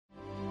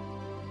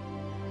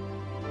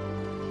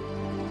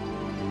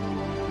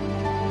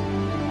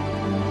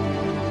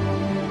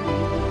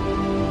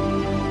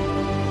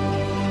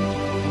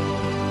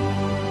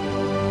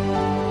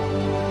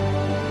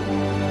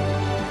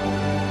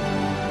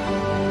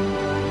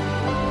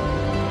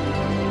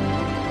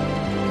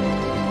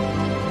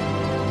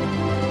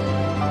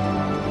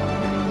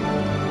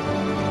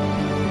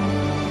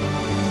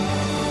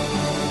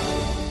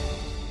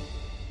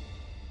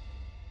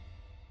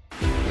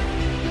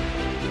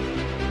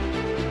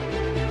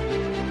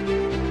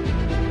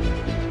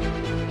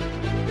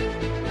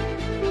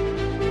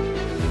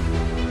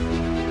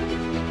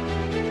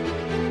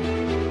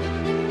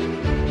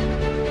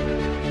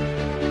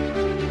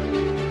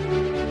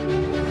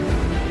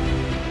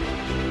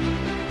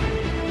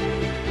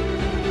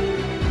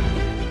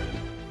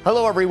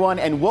Hello, everyone,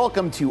 and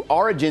welcome to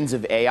Origins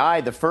of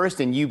AI, the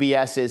first in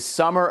UBS's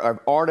Summer of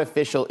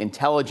Artificial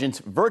Intelligence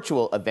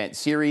virtual event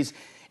series.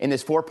 In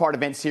this four-part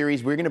event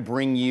series, we're going to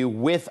bring you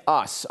with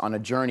us on a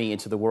journey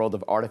into the world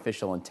of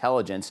artificial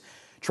intelligence,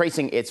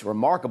 tracing its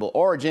remarkable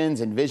origins,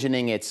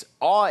 envisioning its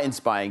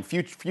awe-inspiring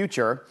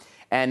future,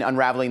 and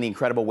unraveling the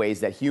incredible ways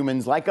that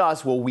humans like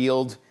us will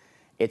wield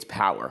its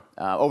power.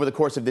 Over the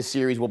course of this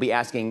series, we'll be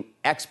asking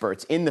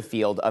experts in the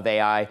field of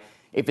AI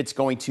if it's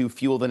going to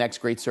fuel the next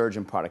great surge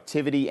in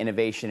productivity,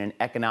 innovation, and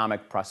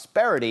economic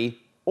prosperity,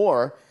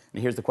 or,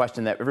 and here's the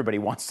question that everybody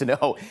wants to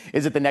know,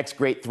 is it the next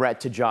great threat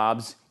to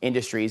jobs,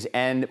 industries,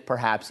 and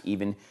perhaps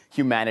even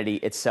humanity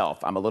itself?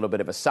 I'm a little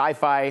bit of a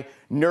sci-fi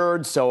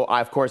nerd, so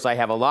of course I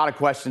have a lot of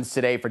questions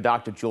today for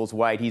Dr. Jules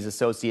White. He's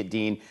Associate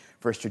Dean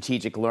for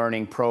Strategic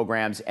Learning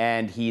Programs,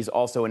 and he's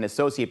also an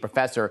Associate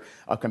Professor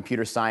of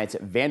Computer Science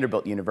at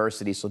Vanderbilt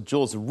University. So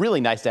Jules,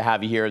 really nice to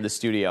have you here in the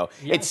studio.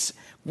 Yes.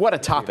 What a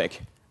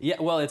topic. Yeah,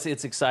 well, it's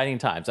exciting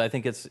times. I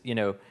think it's,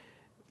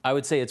 I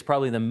would say it's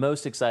probably the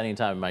most exciting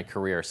time in my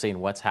career, seeing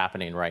what's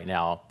happening right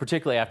now,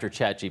 particularly after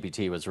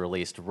ChatGPT was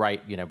released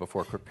right,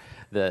 before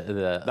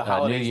the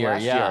holidays New Year.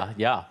 Last year.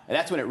 Yeah. And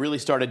that's when it really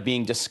started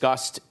being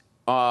discussed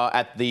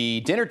at the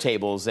dinner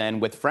tables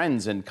and with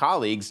friends and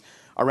colleagues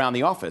around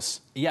the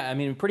office. Yeah, I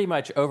mean, pretty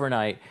much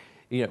overnight.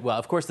 Well,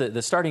 of course,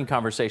 the starting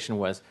conversation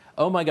was,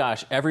 oh my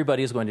gosh,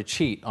 everybody's going to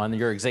cheat on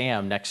your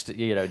exam next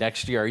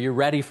year. Are you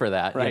ready for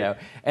that? Right.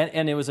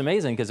 And it was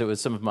amazing because it was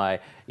some of my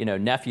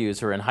nephews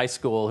who are in high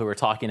school who were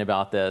talking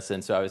about this,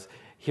 and so I was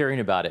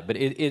hearing about it. But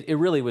it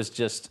really was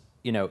just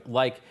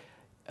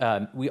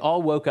we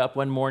all woke up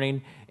one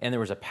morning and there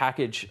was a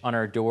package on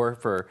our door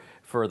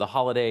for the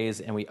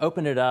holidays, and we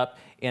opened it up,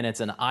 and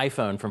it's an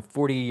iPhone from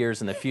 40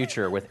 years in the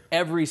future with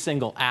every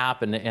single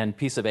app and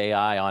piece of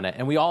AI on it,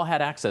 and we all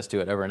had access to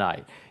it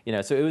overnight.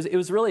 So it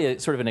was really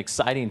sort of an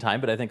exciting time,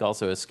 but I think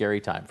also a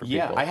scary time for people.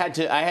 Yeah, I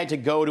had to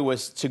go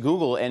to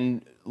Google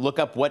and look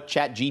up what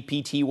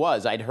ChatGPT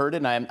was. I'd heard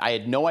it, and I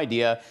had no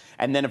idea.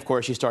 And then, of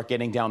course, you start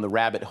getting down the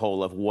rabbit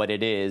hole of what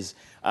it is,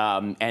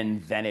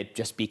 and then it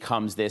just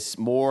becomes this.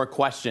 More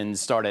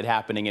questions started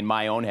happening in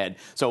my own head.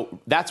 So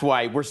that's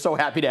why we're so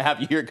happy to have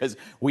you here, because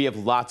we have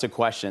lots of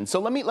questions. So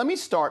let me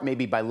start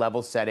maybe by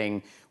level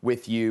setting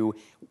with you.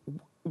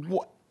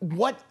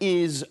 What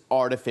is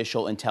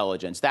artificial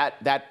intelligence?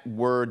 That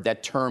word,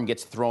 that term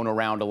gets thrown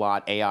around a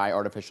lot, AI,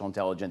 artificial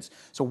intelligence.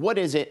 So what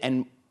is it,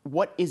 and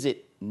what is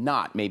it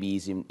not? Maybe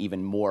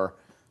even more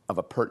of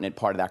a pertinent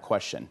part of that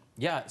question.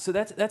 Yeah, so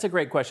that's a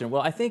great question.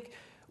 Well, I think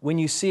when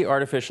you see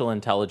artificial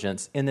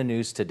intelligence in the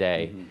news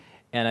today,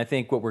 and I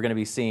think what we're going to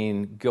be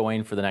seeing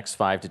going for the next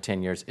 5 to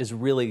 10 years is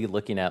really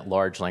looking at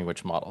large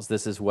language models.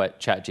 This is what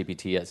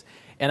ChatGPT is.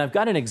 And I've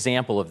got an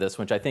example of this,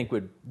 which I think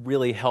would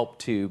really help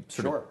to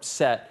sort of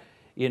set,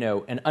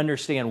 and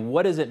understand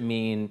what does it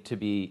mean to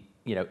be,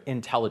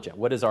 intelligent?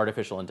 What does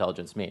artificial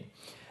intelligence mean?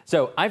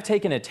 So I've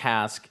taken a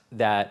task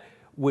that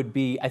would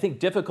be, I think,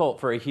 difficult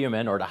for a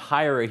human or to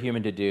hire a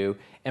human to do,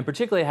 and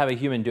particularly have a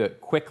human do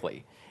it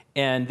quickly.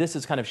 And this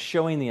is kind of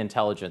showing the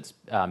intelligence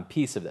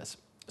piece of this.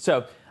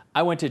 So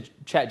I went to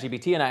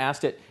ChatGPT and I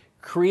asked it,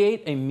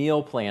 create a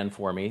meal plan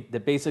for me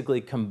that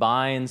basically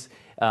combines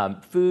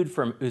food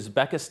from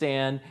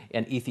Uzbekistan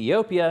and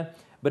Ethiopia,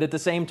 but at the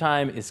same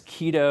time is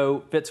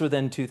keto, fits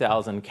within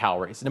 2,000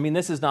 calories. And I mean,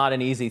 this is not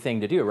an easy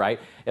thing to do, right?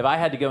 If I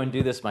had to go and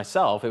do this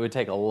myself, it would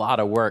take a lot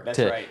of work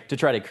to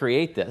try to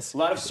create this. A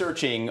lot of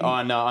searching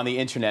on the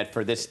internet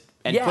for this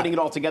and putting it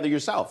all together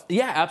yourself.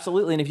 Yeah,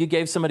 absolutely. And if you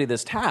gave somebody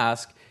this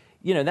task,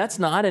 that's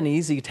not an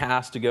easy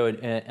task to go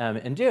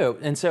and do.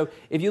 And so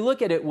if you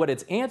look at it, what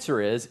its answer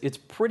is, it's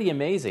pretty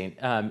amazing.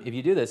 If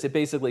you do this, it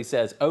basically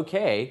says,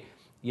 okay,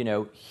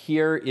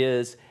 here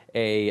is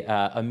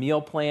a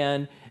meal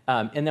plan.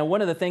 And then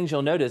one of the things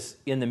you'll notice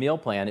in the meal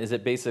plan is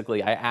that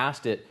basically I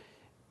asked it,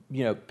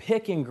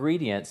 pick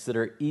ingredients that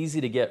are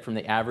easy to get from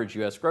the average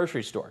U.S.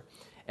 grocery store.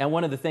 And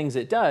one of the things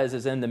it does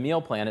is in the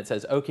meal plan, it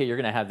says, okay, you're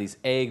going to have these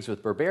eggs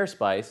with Berber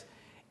spice.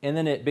 And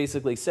then it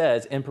basically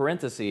says, in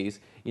parentheses,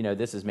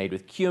 this is made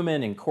with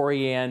cumin and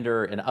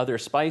coriander and other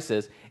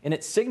spices. And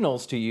it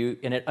signals to you,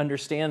 and it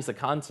understands the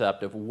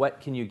concept of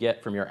what can you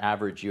get from your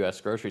average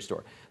U.S. grocery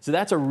store. So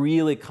that's a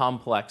really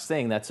complex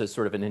thing. That's a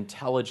sort of an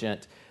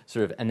intelligent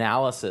sort of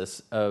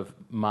analysis of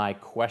my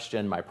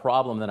question, my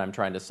problem that I'm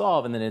trying to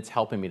solve, and then it's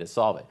helping me to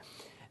solve it.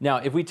 Now,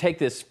 if we take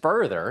this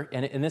further,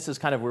 and this is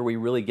kind of where we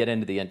really get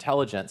into the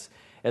intelligence,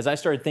 as I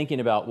started thinking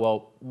about,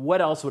 well, what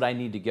else would I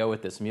need to go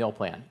with this meal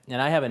plan? And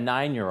I have a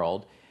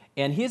 9-year-old,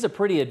 and he's a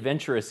pretty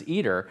adventurous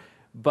eater,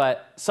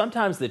 but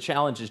sometimes the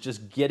challenge is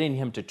just getting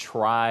him to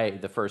try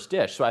the first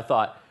dish. So I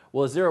thought,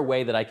 well, is there a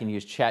way that I can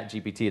use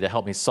ChatGPT to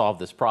help me solve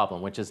this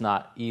problem, which is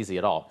not easy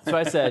at all? So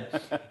I said,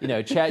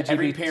 ChatGPT.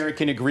 Every parent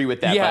can agree with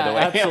that, by the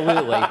way.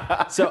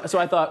 Absolutely. So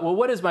I thought, well,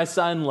 what does my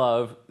son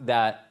love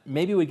that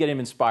maybe would get him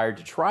inspired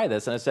to try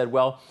this? And I said,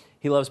 well,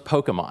 he loves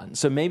Pokemon.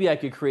 So maybe I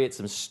could create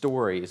some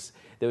stories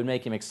that would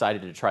make him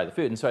excited to try the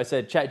food. And so I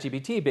said,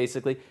 ChatGPT,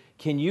 basically,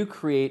 can you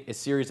create a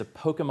series of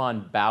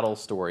Pokemon battle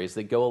stories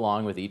that go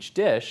along with each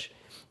dish?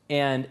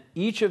 And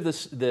each of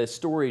the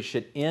stories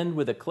should end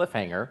with a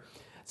cliffhanger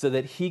so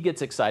that he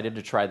gets excited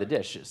to try the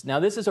dishes. Now,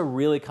 this is a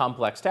really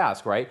complex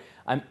task, right?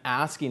 I'm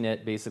asking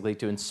it basically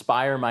to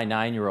inspire my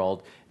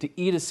 9-year-old to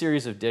eat a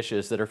series of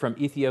dishes that are from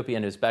Ethiopia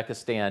and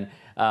Uzbekistan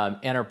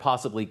and are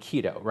possibly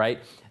keto, right?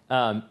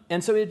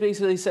 And so it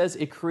basically says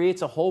it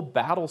creates a whole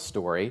battle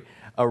story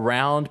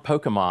around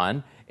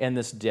Pokemon and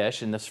this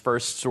dish. And this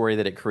first story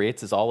that it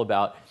creates is all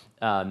about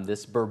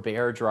this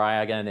Berbere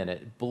dragon, and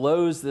it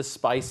blows this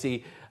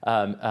spicy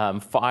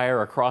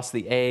fire across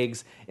the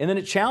eggs. And then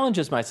it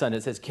challenges my son.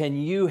 It says, can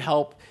you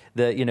help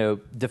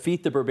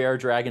defeat the Berbere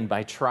dragon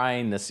by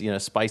trying this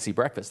spicy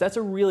breakfast? That's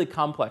a really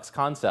complex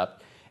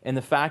concept. And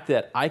the fact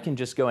that I can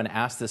just go and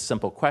ask this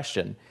simple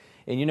question.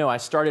 And I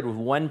started with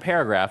one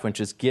paragraph, which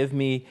is give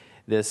me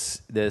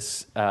this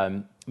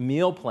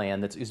meal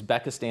plan that's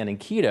Uzbekistan and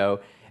keto.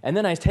 And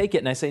then I take it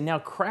and I say, now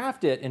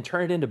craft it and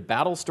turn it into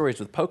battle stories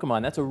with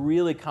Pokemon. That's a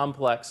really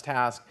complex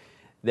task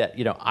that,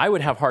 I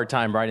would have a hard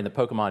time writing the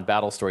Pokemon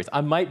battle stories.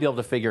 I might be able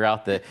to figure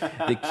out the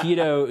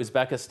keto,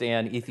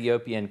 Uzbekistan,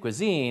 Ethiopian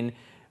cuisine.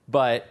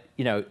 But,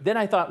 then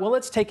I thought, well,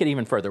 let's take it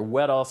even further.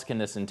 What else can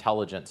this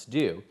intelligence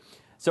do?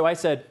 So I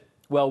said,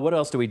 well, what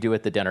else do we do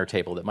at the dinner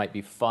table that might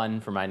be fun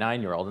for my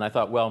 9-year-old? And I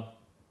thought, well,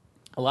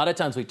 a lot of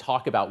times we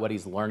talk about what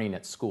he's learning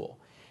at school.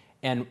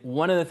 And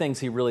one of the things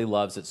he really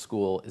loves at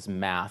school is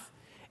math.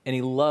 And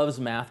he loves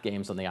math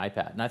games on the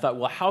iPad. And I thought,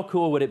 well, how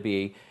cool would it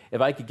be if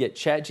I could get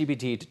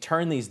ChatGPT to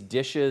turn these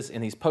dishes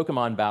and these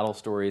Pokemon battle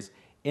stories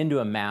into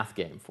a math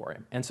game for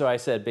him? And so I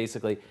said,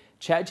 basically,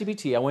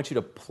 ChatGPT, I want you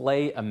to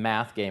play a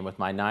math game with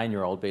my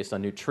 9-year-old based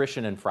on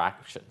nutrition and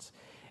fractions.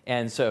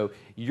 And so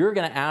you're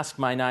going to ask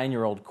my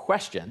 9-year-old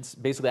questions.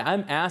 Basically,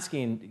 I'm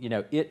asking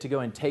it to go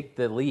and take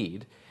the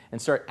lead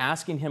and start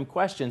asking him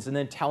questions and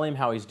then tell him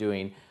how he's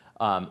doing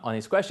on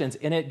these questions.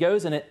 And it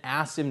goes and it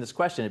asks him this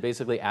question. It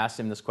basically asks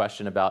him this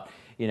question about,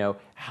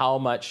 how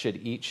much should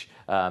each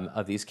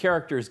of these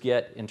characters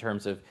get in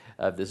terms of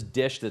this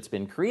dish that's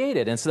been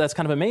created. And so that's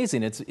kind of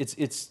amazing.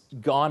 It's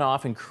gone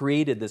off and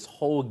created this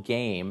whole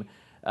game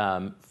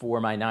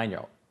for my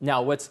 9-year-old.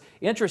 Now, what's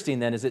interesting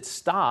then is it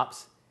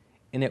stops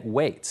and it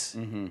waits.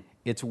 Mm-hmm.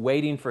 It's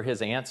waiting for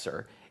his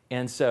answer.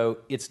 And so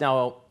it's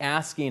now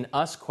asking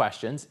us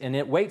questions, and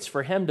it waits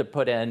for him to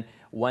put in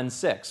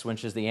 1/6,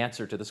 which is the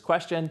answer to this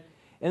question.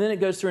 And then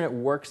it goes through and it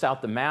works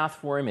out the math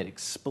for him. It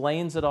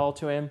explains it all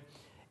to him.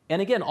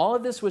 And again, all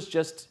of this was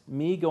just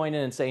me going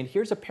in and saying,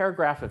 here's a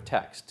paragraph of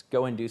text.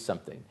 Go and do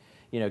something.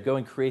 Go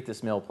and create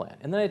this meal plan.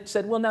 And then I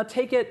said, well, now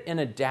take it and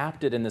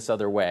adapt it in this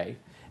other way.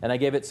 And I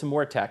gave it some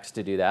more text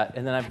to do that.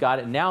 And then I've got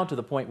it now to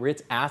the point where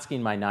it's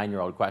asking my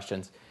 9-year-old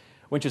questions,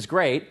 which is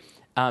great.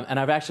 And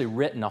I've actually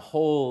written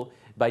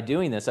by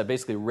doing this, I've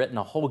basically written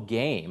a whole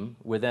game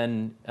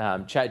within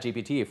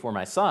ChatGPT for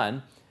my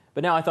son.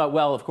 But now I thought,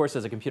 well, of course,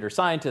 as a computer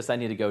scientist, I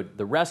need to go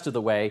the rest of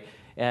the way.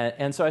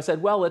 And so I said,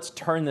 well, let's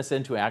turn this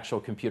into actual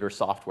computer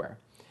software.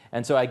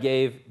 And so I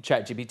gave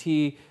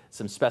ChatGPT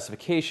some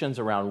specifications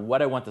around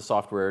what I want the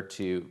software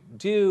to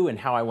do and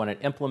how I want it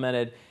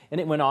implemented. And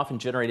it went off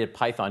and generated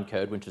Python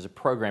code, which is a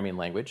programming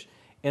language,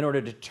 in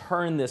order to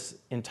turn this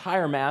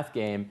entire math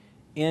game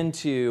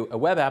into a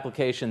web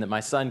application that my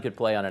son could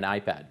play on an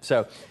iPad.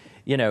 So,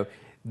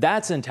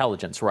 that's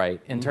intelligence, right?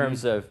 In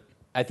terms of,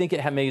 I think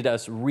it made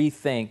us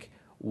rethink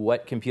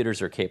what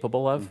computers are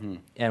capable of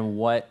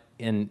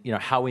and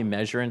how we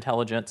measure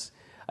intelligence.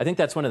 I think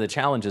that's one of the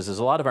challenges is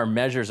a lot of our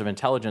measures of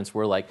intelligence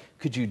were like,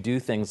 could you do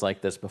things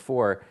like this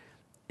before?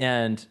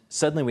 And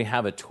suddenly we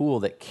have a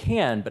tool that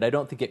can, but I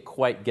don't think it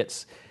quite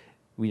gets,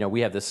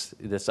 we have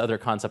this other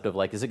concept of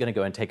like, is it going to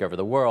go and take over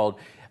the world?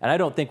 And I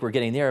don't think we're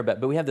getting there, but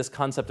we have this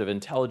concept of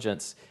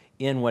intelligence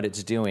in what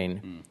it's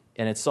doing.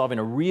 And it's solving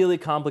a really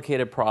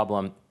complicated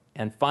problem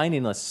and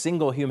finding a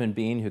single human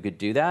being who could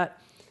do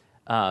that.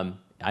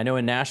 I know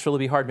in Nashville it would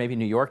be hard. Maybe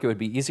New York it would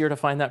be easier to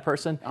find that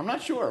person. I'm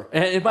not sure.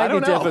 It might be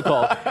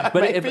difficult.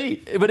 But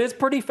it's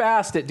pretty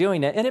fast at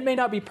doing it. And it may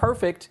not be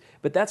perfect,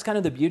 but that's kind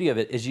of the beauty of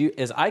it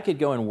is I could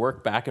go and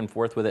work back and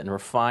forth with it and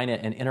refine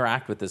it and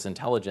interact with this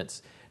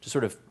intelligence to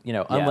sort of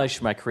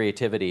unleash my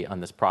creativity on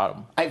this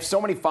problem. I have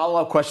so many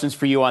follow-up questions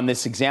for you on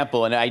this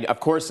example. And of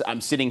course,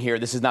 I'm sitting here.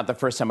 This is not the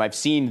first time I've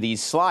seen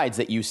these slides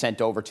that you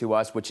sent over to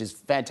us, which is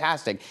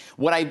fantastic.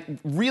 I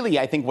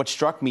think what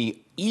struck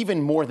me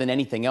even more than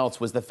anything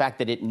else was the fact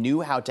that it knew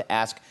how to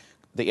ask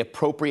the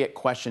appropriate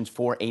questions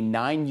for a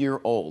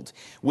 9-year-old,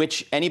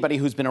 which anybody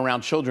who's been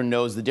around children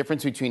knows the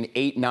difference between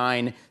 8,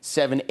 9,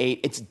 7, 8.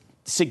 It's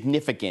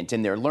significant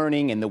in their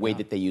learning and the way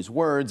that they use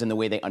words and the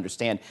way they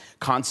understand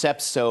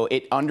concepts. So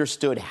it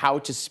understood how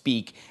to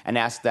speak and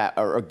ask that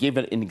or give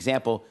it an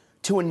example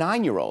to a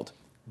 9-year-old.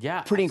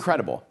 Yeah. Pretty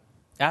incredible.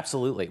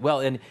 Absolutely. Well,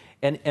 and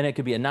it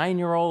could be a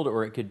 9-year-old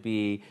or it could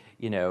be,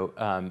 a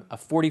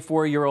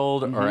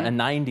 44-year-old or a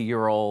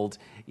 90-year-old,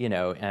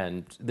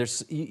 and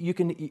there's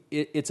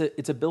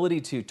its ability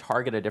to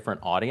target a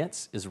different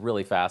audience is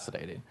really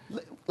fascinating.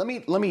 Let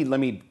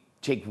me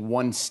take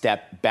one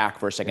step back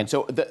for a second.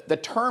 So the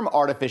term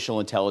artificial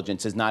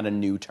intelligence is not a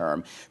new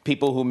term.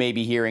 People who may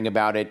be hearing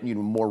about it,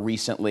 more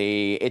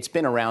recently, it's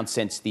been around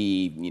since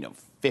the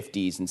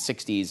 50s and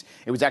 60s.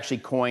 It was actually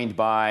coined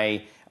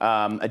by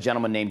a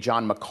gentleman named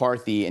John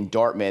McCarthy in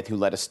Dartmouth who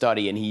led a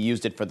study, and he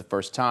used it for the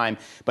first time.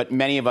 But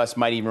many of us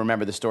might even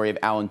remember the story of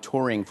Alan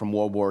Turing from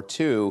World War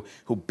II,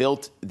 who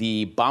built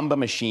the Bomba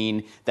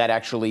machine that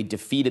actually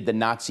defeated the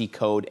Nazi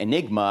code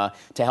Enigma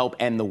to help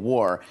end the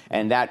war.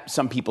 And that,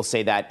 some people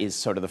say that is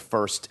sort of the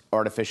first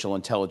artificial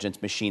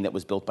intelligence machine that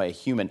was built by a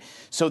human.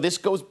 So this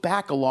goes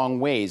back a long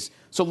ways.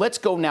 So let's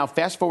go now,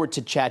 fast forward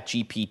to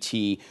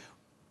ChatGPT.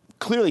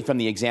 Clearly, from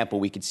the example,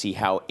 we could see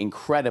how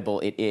incredible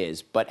it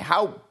is. But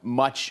how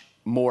much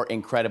more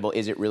incredible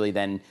is it really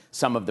than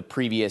some of the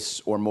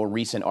previous or more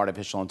recent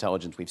artificial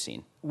intelligence we've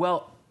seen?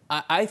 Well,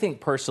 I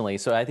think personally,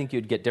 so I think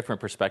you'd get different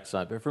perspectives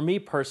on it. But for me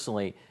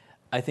personally,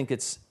 I think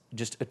it's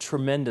just a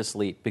tremendous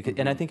leap. Because,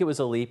 and I think it was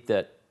a leap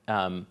that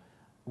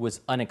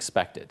was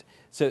unexpected.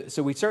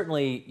 So we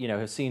certainly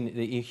have seen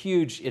a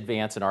huge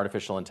advance in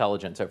artificial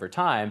intelligence over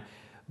time.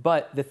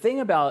 But the thing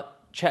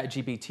about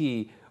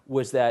ChatGPT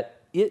was that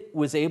it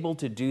was able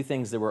to do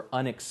things that were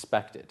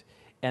unexpected.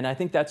 And I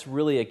think that's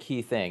really a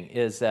key thing,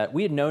 is that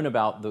we had known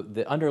about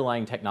the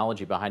underlying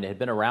technology behind it. Had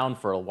been around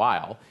for a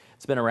while.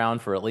 It's been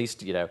around for at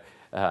least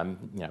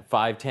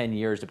 5-10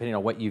 years, depending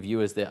on what you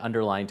view as the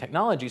underlying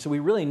technology. So we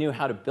really knew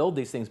how to build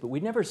these things, but we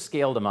never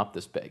scaled them up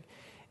this big.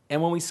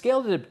 And when we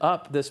scaled it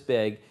up this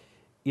big,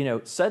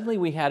 suddenly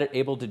we had it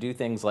able to do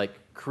things like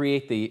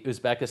create the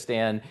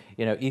Uzbekistan,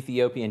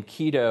 Ethiopian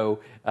keto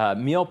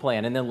meal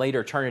plan, and then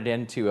later turn it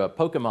into a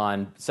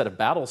Pokemon set of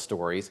battle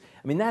stories.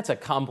 I mean, that's a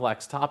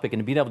complex topic,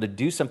 and being able to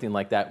do something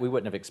like that, we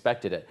wouldn't have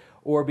expected it.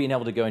 Or being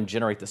able to go and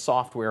generate the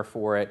software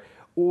for it,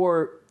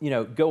 or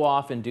go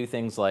off and do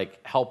things like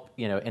help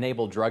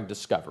enable drug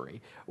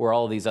discovery, or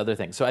all of these other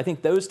things. So I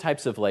think those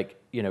types of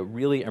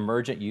really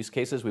emergent use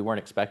cases we weren't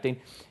expecting.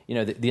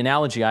 The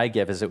analogy I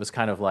give is it was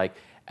kind of like,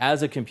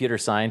 as a computer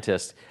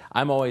scientist,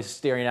 I'm always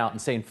staring out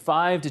and saying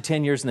 5 to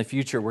 10 years in the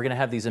future, we're going to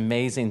have these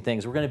amazing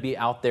things. We're going to be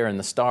out there in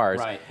the stars.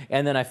 Right.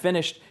 And then I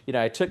finished,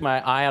 I took my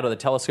eye out of the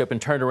telescope and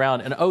turned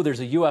around, and there's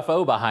a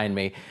UFO behind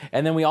me.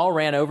 And then we all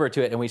ran over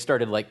to it and we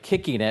started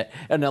kicking it.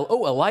 And a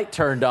light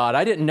turned on.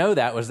 I didn't know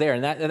that was there.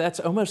 And that's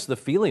almost the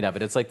feeling of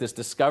it. It's like this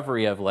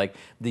discovery of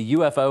the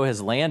UFO has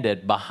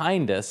landed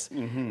behind us,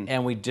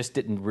 and we just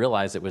didn't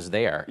realize it was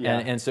there. Yeah.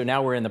 And so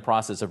now we're in the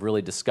process of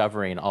really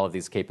discovering all of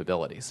these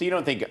capabilities. So you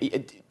don't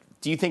think...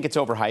 Do you think it's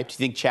overhyped?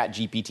 Do you think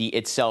ChatGPT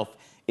itself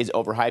is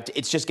overhyped?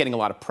 It's just getting a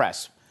lot of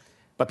press.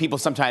 But people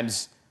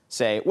sometimes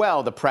say,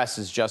 well, the press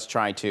is just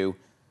trying to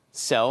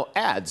sell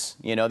ads.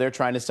 They're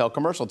trying to sell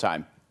commercial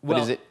time.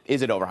 But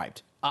is it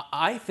overhyped?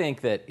 I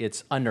think that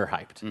it's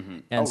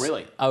underhyped. And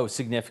really?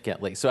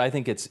 Significantly. So I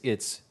think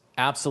it's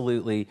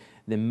absolutely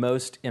the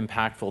most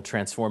impactful,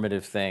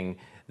 transformative thing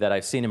that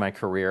I've seen in my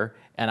career.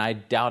 And I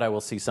doubt I will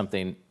see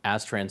something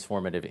as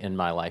transformative in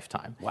my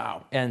lifetime.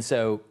 Wow. And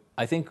so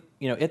I think,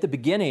 at the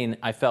beginning,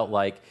 I felt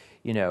like,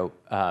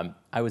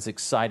 I was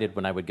excited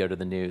when I would go to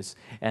the news.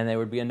 And there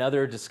would be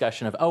another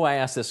discussion of, I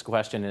asked this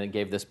question and it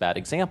gave this bad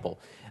example.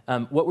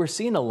 What we're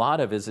seeing a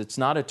lot of is it's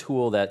not a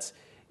tool that's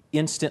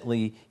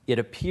instantly, it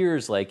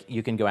appears like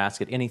you can go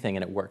ask it anything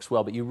and it works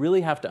well, but you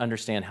really have to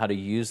understand how to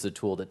use the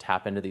tool to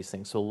tap into these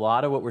things. So a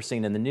lot of what we're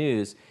seeing in the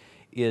news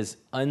is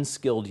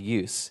unskilled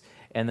use,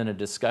 and then a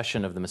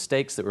discussion of the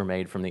mistakes that were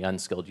made from the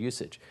unskilled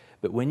usage.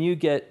 But when you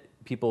get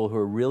people who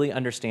really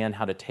understand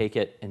how to take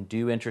it and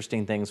do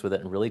interesting things with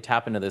it and really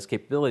tap into those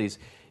capabilities,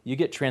 you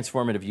get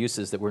transformative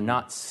uses that were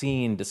not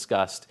seen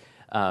discussed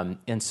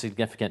in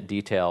significant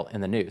detail in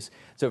the news.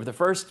 So for the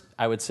first,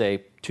 I would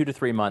say, 2 to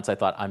 3 months, I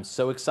thought, I'm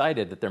so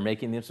excited that they're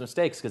making these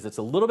mistakes because it's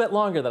a little bit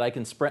longer that I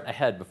can sprint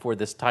ahead before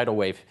this tidal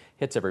wave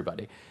hits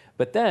everybody.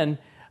 But then,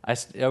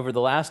 over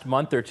the last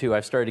month or two,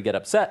 I've started to get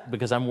upset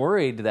because I'm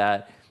worried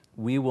that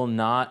we will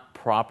not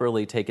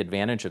properly take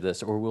advantage of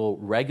this, or we'll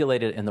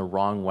regulate it in the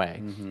wrong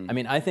way. I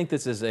mean, I think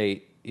this is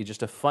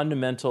just a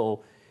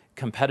fundamental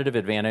competitive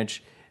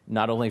advantage,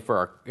 not only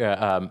for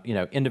our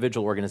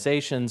individual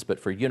organizations, but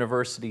for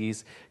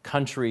universities,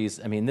 countries.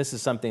 I mean, this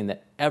is something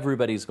that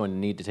everybody's going to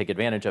need to take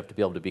advantage of to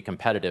be able to be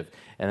competitive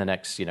in the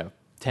next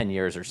 10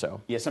 years or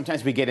so. Yeah,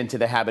 sometimes we get into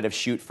the habit of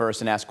shoot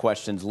first and ask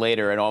questions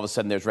later, and all of a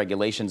sudden there's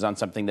regulations on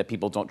something that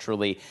people don't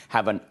truly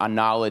have a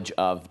knowledge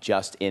of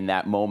just in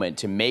that moment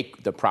to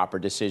make the proper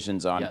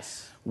decisions on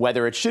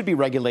whether it should be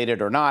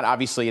regulated or not.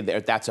 Obviously,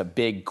 that's a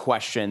big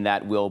question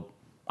that we'll,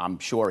 I'm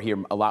sure,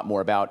 hear a lot more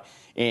about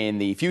in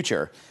the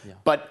future. Yeah.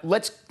 But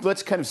let's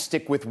kind of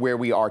stick with where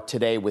we are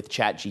today with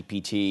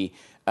ChatGPT.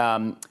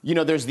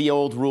 There's the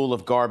old rule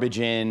of garbage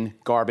in,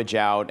 garbage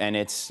out, and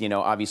it's,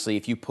 obviously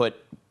if you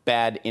put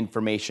bad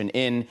information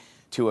in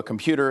to a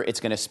computer,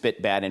 it's going to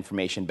spit bad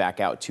information back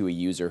out to a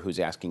user who's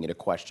asking it a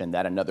question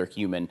that another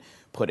human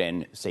put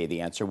in. Say the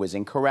answer was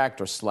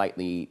incorrect or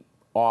slightly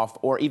off,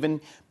 or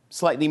even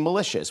slightly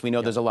malicious. We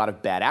know there's a lot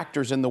of bad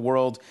actors in the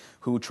world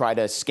who try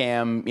to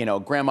scam,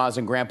 grandmas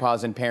and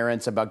grandpas and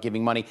parents about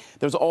giving money.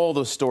 There's all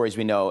those stories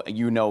we know.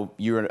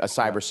 You're a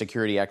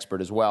cybersecurity expert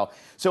as well.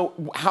 So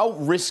how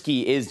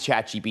risky is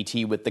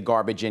ChatGPT with the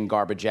garbage in,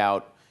 garbage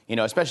out,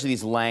 especially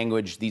these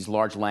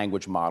large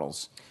language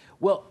models?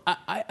 Well,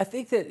 I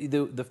think that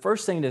the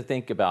first thing to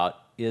think about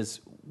is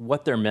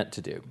what they're meant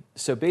to do.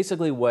 So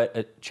basically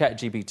what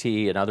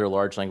ChatGPT and other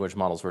large language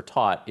models were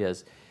taught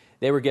is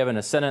they were given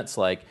a sentence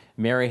like,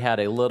 Mary had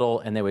a little,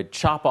 and they would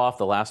chop off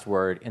the last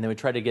word, and they would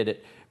try to get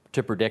it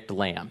to predict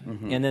lamb.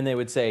 Mm-hmm. And then they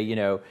would say,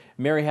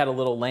 Mary had a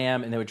little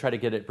lamb, and they would try to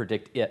get it to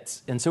predict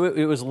its. And so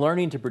it was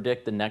learning to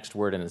predict the next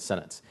word in a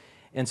sentence.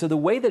 And so the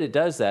way that it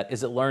does that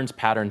is it learns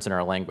patterns in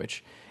our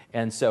language.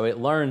 And so it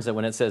learns that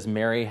when it says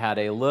Mary had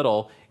a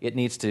little, it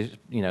needs to,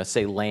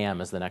 say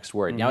lamb as the next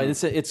word. Mm-hmm.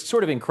 Now, it's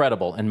sort of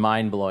incredible and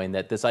mind-blowing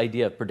that this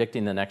idea of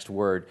predicting the next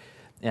word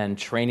and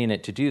training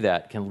it to do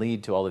that can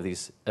lead to all of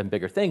these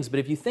bigger things. But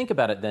if you think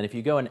about it then, if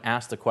you go and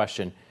ask the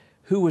question,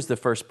 who was the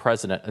first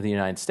president of the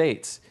United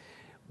States?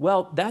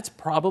 Well, that's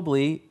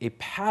probably a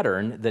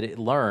pattern that it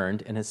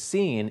learned and has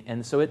seen,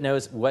 and so it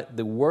knows what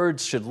the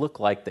words should look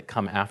like that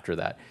come after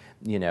that,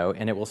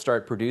 and it will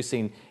start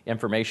producing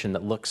information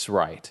that looks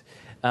right.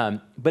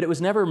 But it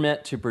was never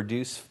meant to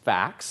produce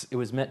facts. It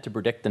was meant to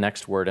predict the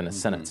next word in a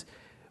sentence.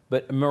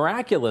 But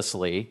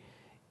miraculously,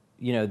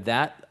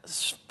 that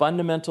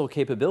fundamental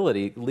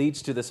capability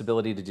leads to this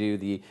ability to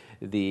do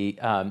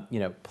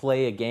the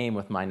play a game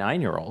with my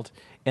 9-year-old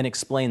and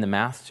explain the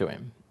math to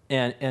him.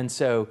 And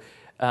so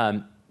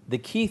the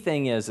key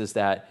thing is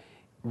that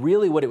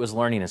really what it was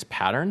learning is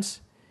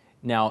patterns.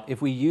 Now,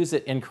 if we use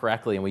it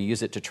incorrectly and we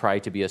use it to try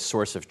to be a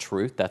source of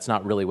truth, that's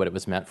not really what it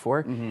was meant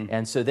for. Mm-hmm.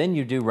 And so then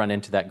you do run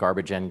into that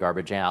garbage in,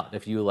 garbage out.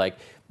 If you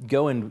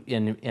go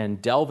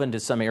and delve into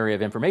some area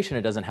of information,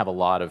 it doesn't have a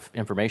lot of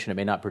information. It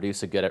may not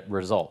produce a good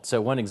result. So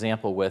one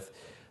example with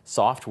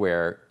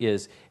software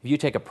is if you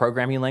take a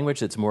programming language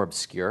that's more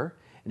obscure,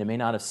 and it may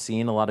not have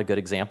seen a lot of good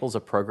examples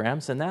of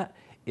programs in that,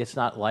 it's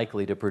not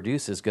likely to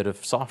produce as good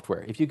of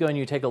software. If you go and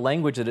you take a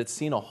language that it's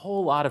seen a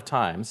whole lot of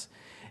times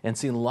and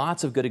seen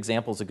lots of good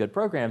examples of good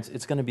programs,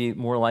 it's going to be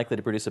more likely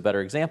to produce a better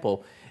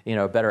example,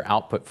 a better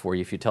output for you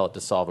if you tell it to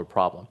solve a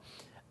problem.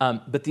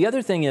 But the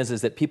other thing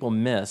is that people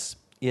miss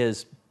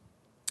is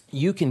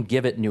you can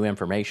give it new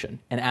information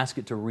and ask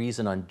it to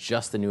reason on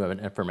just the new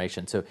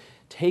information. So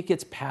take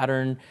its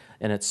pattern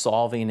and its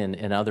solving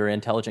and other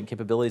intelligent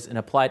capabilities and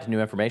apply it to new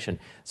information.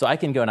 So I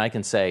can go and I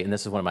can say, and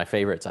this is one of my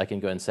favorites, I can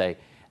go and say,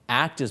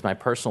 act as my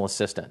personal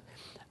assistant.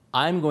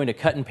 I'm going to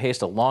cut and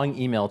paste a long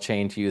email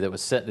chain to you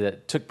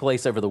that took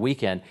place over the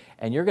weekend,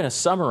 and you're going to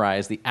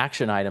summarize the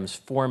action items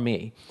for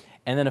me.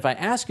 And then if I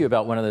ask you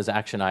about one of those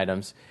action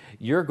items,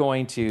 you're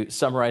going to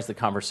summarize the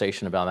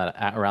conversation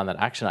around that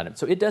action item.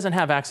 So it doesn't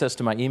have access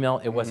to my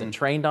email. It wasn't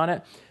trained on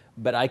it.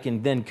 But I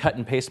can then cut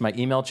and paste my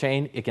email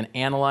chain. It can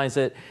analyze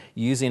it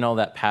using all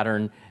that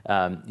pattern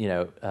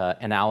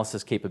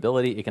analysis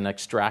capability. It can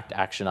extract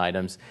action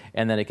items,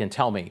 and then it can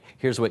tell me,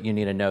 here's what you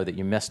need to know that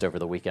you missed over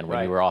the weekend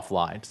when you were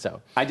offline.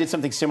 So I did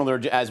something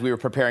similar as we were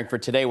preparing for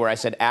today where I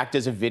said, act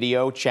as a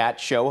video chat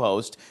show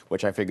host,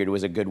 which I figured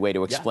was a good way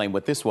to explain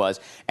what this was,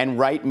 and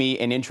write me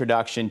an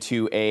introduction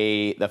to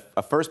a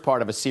first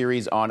part of a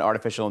series on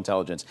artificial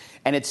intelligence.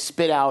 And it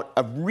spit out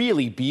a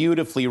really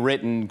beautifully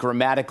written,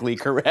 grammatically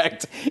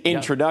correct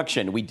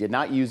introduction. We did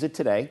not use it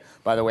today.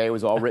 By the way, it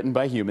was all written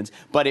by humans,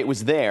 but it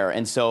was there.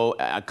 And so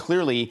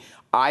clearly,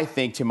 I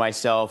think to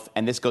myself,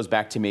 and this goes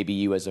back to maybe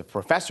you as a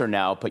professor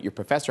now, put your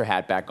professor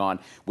hat back on,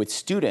 with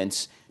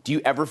students, do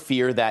you ever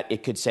fear that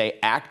it could say,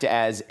 act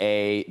as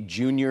a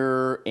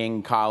junior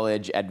in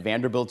college at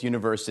Vanderbilt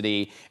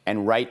University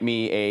and write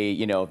me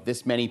a,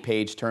 this many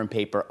page term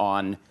paper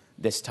on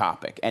this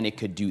topic, and it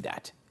could do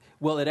that?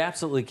 Well, it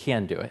absolutely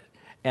can do it.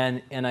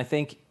 And I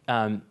think...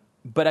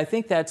 But I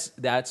think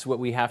that's what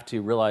we have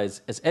to realize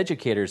as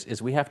educators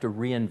is we have to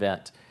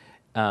reinvent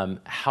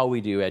how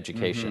we do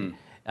education.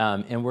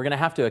 Mm-hmm. And we're going to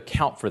have to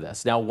account for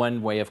this. Now,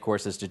 one way, of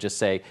course, is to just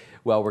say,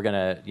 well, we're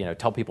going to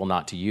tell people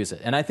not to use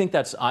it. And I think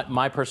that's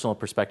my personal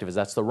perspective is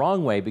that's the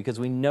wrong way because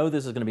we know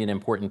this is going to be an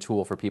important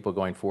tool for people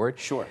going forward.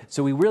 Sure.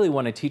 So we really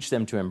want to teach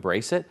them to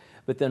embrace it,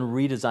 but then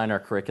redesign our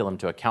curriculum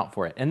to account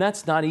for it. And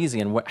that's not easy.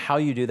 And how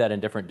you do that in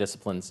different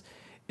disciplines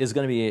is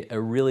going to be a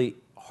really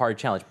hard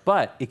challenge,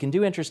 but it can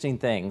do interesting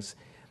things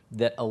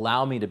that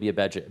allow me to be a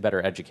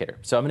better educator.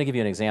 So I'm going to give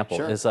you an example.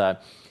 Sure. Is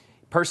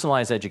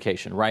personalized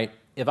education, right?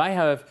 If I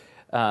have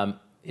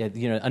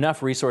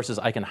enough resources,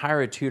 I can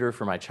hire a tutor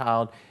for my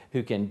child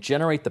who can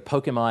generate the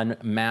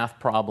Pokemon math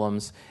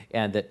problems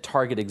and that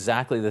target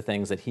exactly the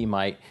things that he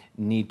might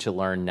need to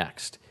learn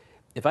next.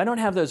 If I don't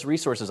have those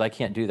resources, I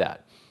can't do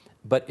that.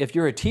 But if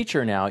you're a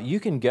teacher now,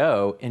 you can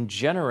go and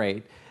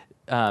generate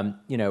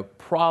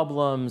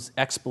problems,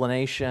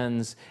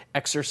 explanations,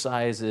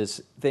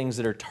 exercises, things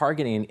that are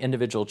targeting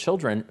individual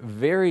children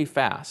very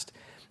fast.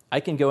 I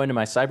can go into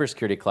my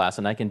cybersecurity class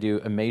and I can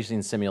do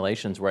amazing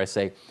simulations where I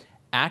say,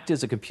 act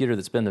as a computer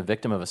that's been the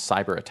victim of a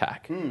cyber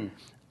attack.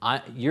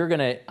 I'm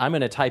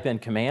gonna type in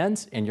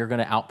commands, and you're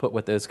gonna output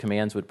what those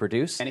commands would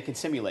produce. And it can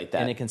simulate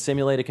that. And it can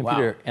simulate a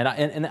computer. Wow.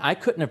 And I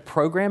couldn't have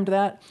programmed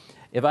that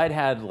if I'd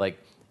had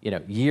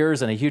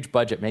years and a huge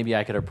budget. Maybe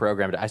I could have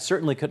programmed it. I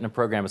certainly couldn't have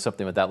programmed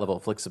something with that level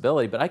of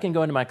flexibility. But I can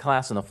go into my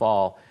class in the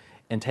fall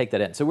and take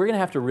that in. So we're gonna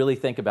have to really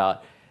think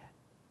about,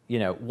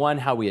 one,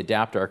 how we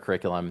adapt our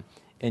curriculum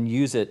and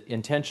use it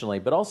intentionally,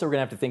 but also we're gonna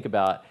have to think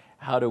about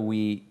how do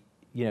we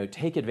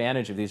take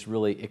advantage of these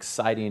really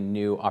exciting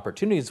new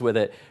opportunities with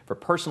it for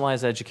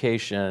personalized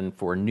education,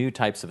 for new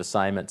types of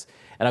assignments.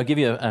 And I'll give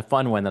you a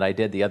fun one that I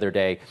did the other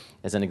day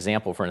as an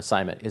example for an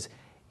assignment, is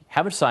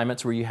have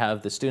assignments where you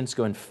have the students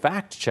go and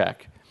fact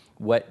check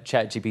what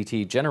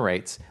ChatGPT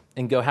generates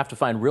and have to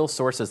find real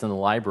sources in the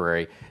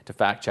library to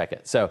fact check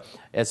it. So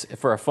as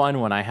for a fun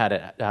one, I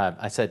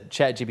said,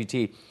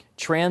 ChatGPT,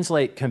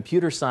 translate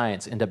computer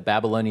science into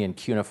Babylonian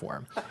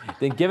cuneiform.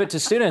 Then give it to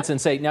students and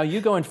say, now you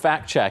go and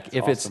fact check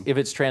if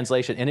it's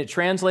translation. And it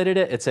translated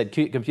it. It said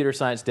computer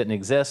science didn't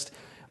exist,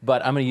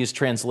 but I'm going to use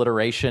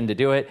transliteration to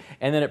do it.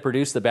 And then it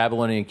produced the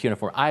Babylonian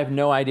cuneiform. I have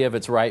no idea if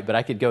it's right, but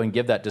I could go and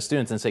give that to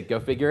students and say,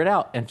 go figure it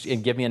out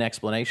and give me an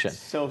explanation.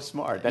 So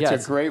smart.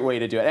 That's a great way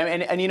to do it.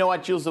 And you know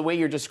what, Jules, the way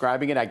you're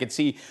describing it, I could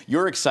see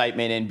your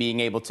excitement in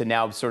being able to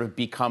now sort of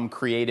become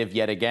creative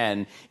yet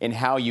again in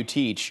how you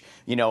teach.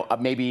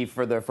 Maybe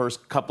for the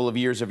first couple of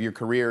years of your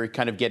career,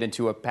 kind of get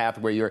into a path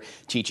where you're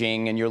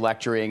teaching and you're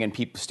lecturing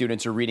and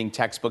students are reading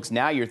textbooks.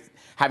 Now you're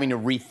having to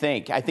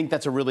rethink. I think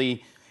that's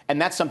and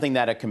that's something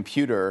that a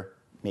computer,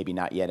 maybe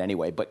not yet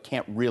anyway, but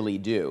can't really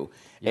do,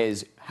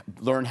 is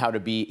learn how to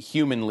be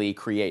humanly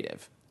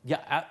creative. Yeah,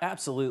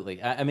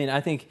 absolutely.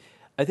 I think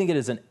it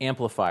is an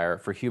amplifier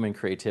for human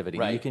creativity.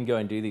 Right. You can go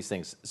and do these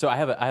things. So I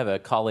have a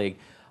colleague,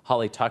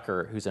 Holly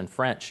Tucker, who's in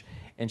French,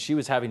 and she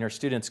was having her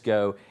students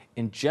go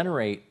and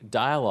generate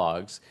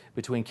dialogues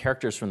between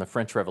characters from the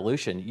French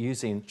Revolution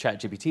using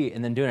ChatGPT,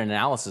 and then doing an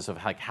analysis of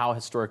how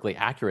historically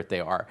accurate they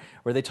are.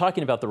 Were they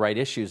talking about the right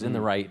issues in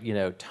the right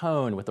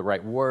tone with the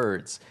right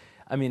words?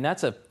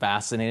 That's a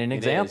fascinating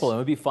example. It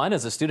would be fun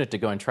as a student to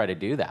go and try to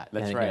do that.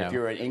 That's right. If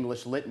you're an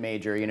English lit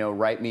major,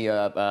 write me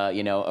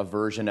a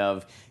version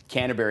of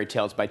Canterbury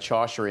Tales by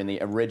Chaucer in the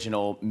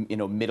original,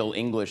 Middle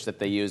English that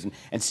they use,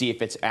 and see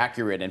if it's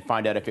accurate and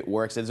find out if it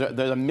works. There's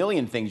a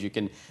million things you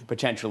can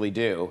potentially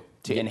do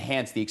to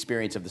enhance the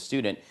experience of the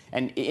student.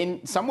 And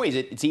in some ways,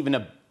 it's even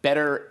a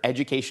better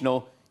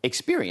educational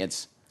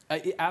experience.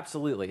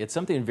 Absolutely. It's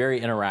something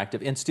very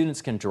interactive, and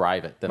students can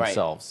drive it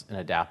themselves and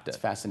adapt it. It's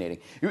fascinating.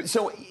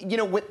 So,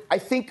 I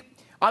think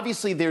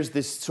obviously there's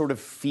this sort of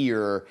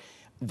fear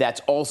that's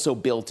also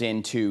built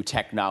into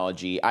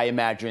technology. I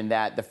imagine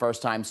that the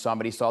first time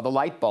somebody saw the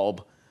light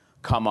bulb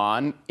come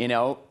on,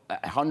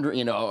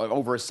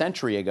 over a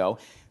century ago,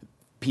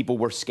 people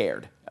were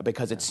scared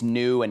because it's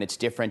new and it's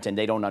different and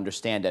they don't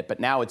understand it. But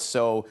now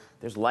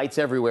there's lights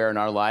everywhere in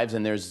our lives,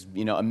 and there's,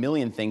 a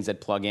million things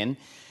that plug in.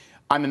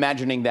 I'm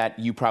imagining that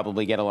you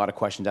probably get a lot of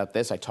questions about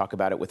this. I talk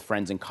about it with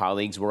friends and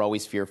colleagues. We're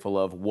always fearful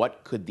of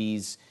what could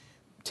these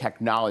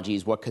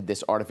technologies, what could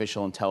this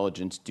artificial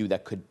intelligence do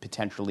that could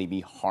potentially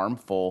be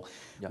harmful?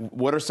 Yeah.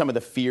 What are some of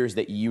the fears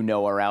that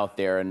are out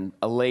there, and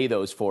allay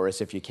those for us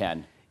if you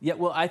can? Yeah,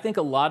 well, I think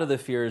a lot of the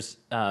fears,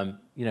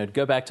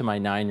 go back to my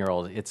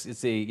 9-year-old.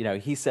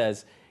 He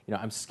says,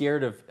 I'm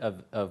scared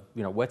of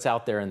what's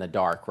out there in the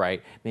dark,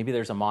 right? Maybe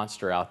there's a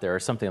monster out there or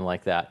something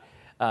like that.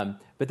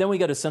 But then we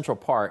go to Central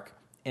Park,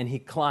 and he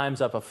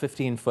climbs up a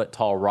 15-foot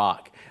tall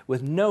rock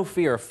with no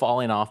fear of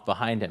falling off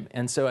behind him.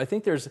 And so I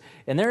think there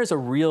is a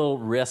real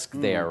risk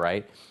there,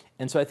 right?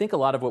 And so I think a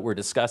lot of what we're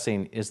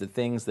discussing is the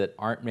things that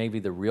aren't maybe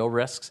the real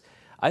risks.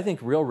 I think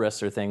real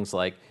risks are things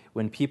like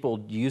when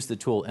people use the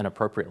tool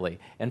inappropriately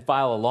and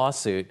file a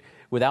lawsuit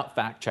without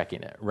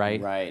fact-checking it, right?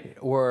 Right.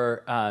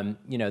 Or,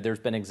 there's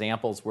been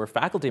examples where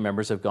faculty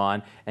members have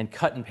gone and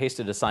cut and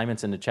pasted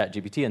assignments into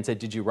ChatGPT and said,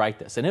 did you write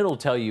this? And it'll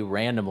tell you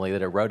randomly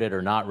that it wrote it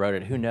or not wrote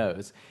it, who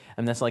knows?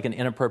 And that's like an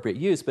inappropriate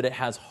use, but it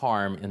has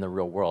harm in the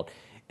real world.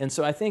 And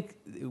so I think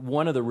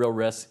one of the real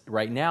risks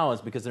right now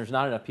is because there's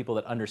not enough people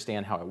that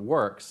understand how it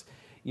works,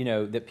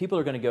 that people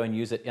are going to go and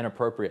use it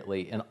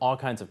inappropriately in all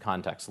kinds of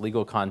contexts,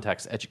 legal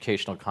context,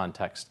 educational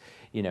context,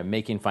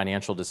 making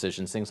financial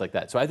decisions, things like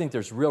that. So I think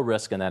there's real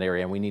risk in that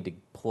area, and we need to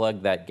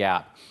plug that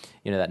gap,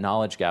 that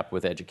knowledge gap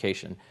with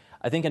education.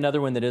 I think another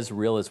one that is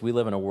real is we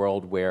live in a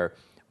world where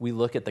we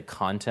look at the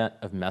content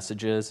of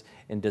messages,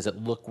 and does it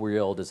look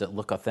real? Does it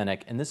look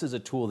authentic? And this is a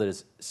tool that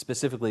is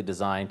specifically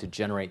designed to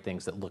generate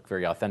things that look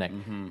very authentic,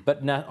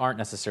 but aren't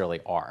necessarily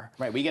are.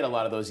 Right. We get a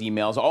lot of those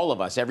emails, all of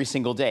us, every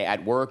single day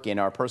at work, in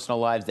our personal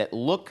lives, that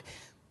look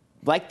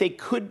like they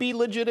could be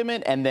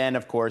legitimate. And then,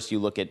 of course, you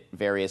look at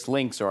various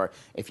links, or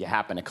if you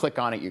happen to click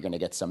on it, you're going to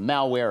get some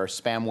malware or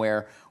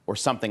spamware or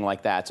something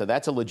like that. So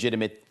that's a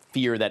legitimate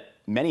fear that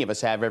many of us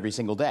have every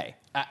single day.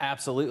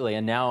 Absolutely.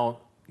 And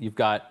now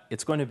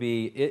it's going to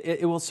be,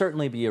 it will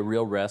certainly be a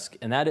real risk,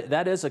 and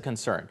that is a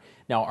concern.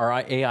 Now,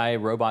 are AI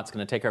robots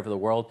going to take over the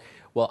world?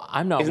 Well,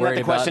 I'm not worried about... Isn't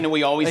that the question that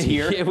we always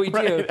hear? Yeah, we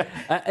do.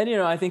 And,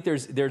 I think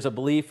there's a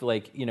belief,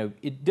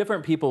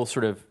 different people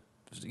sort of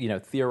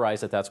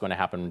theorize that that's going to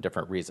happen for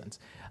different reasons.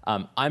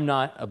 I'm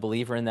not a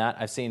believer in that.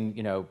 I've seen,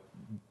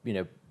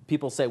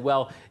 people say,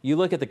 well, you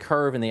look at the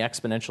curve and the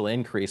exponential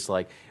increase,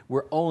 like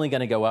we're only going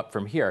to go up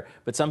from here.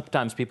 But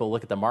sometimes people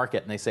look at the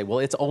market and they say, well,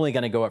 it's only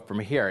going to go up from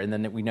here. And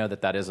then we know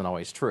that that isn't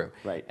always true.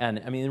 Right.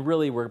 And I mean,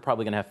 really, we're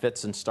probably going to have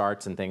fits and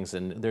starts and things,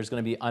 and there's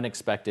going to be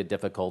unexpected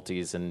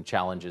difficulties and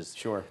challenges.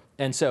 Sure.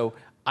 And so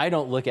I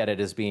don't look at it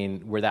as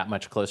being we're that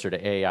much closer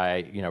to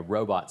AI,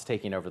 robots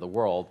taking over the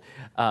world.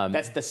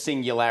 That's the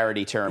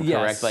singularity term, yes.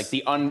 correct? Like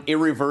the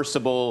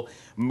irreversible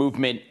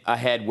movement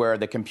ahead where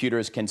the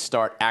computers can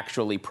start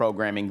actually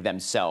programming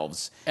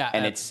themselves,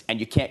 and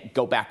you can't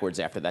go backwards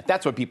after that.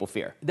 That's what people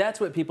fear. That's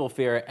what people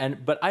fear,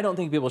 but I don't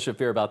think people should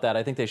fear about that.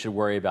 I think they should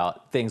worry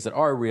about things that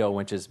are real,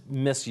 which is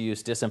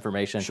misuse,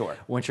 disinformation, sure.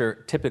 which are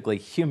typically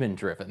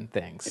human-driven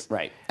things,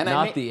 right? And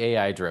not the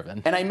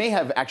AI-driven. And I may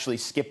have actually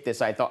skipped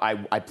this. I thought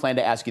I planned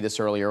to ask you this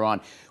earlier on.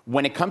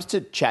 When it comes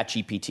to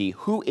ChatGPT,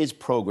 who is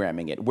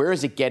programming it? Where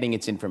is it getting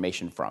its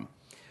information from?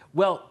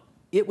 Well,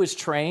 it was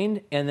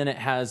trained, and then it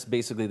has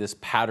basically this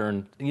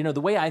pattern.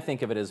 The way I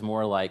think of it is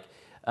more like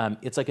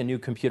it's like a new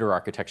computer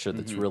architecture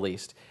that's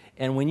released.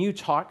 And when you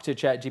talk to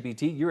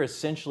ChatGPT, you're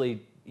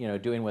essentially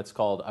doing what's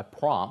called a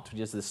prompt,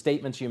 which is the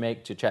statements you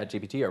make to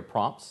ChatGPT are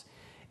prompts.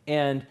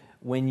 And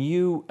when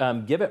you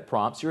give it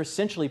prompts, you're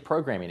essentially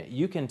programming it.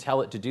 You can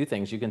tell it to do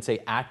things. You can say,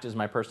 act as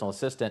my personal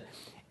assistant,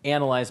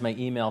 analyze my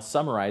email,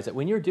 summarize it.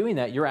 When you're doing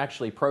that, you're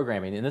actually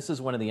programming. And this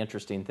is one of the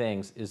interesting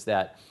things is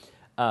that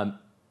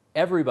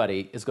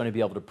everybody is going to be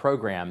able to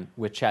program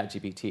with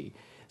ChatGPT.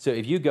 So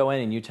if you go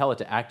in and you tell it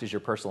to act as your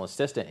personal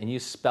assistant and you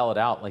spell it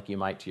out like you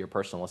might to your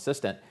personal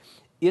assistant,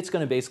 it's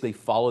going to basically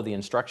follow the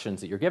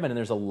instructions that you're given. And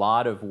there's a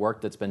lot of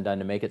work that's been done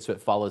to make it so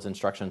it follows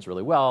instructions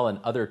really well, and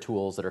other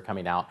tools that are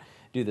coming out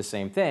do the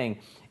same thing.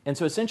 And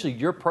so essentially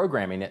you're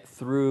programming it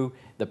through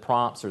the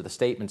prompts or the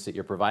statements that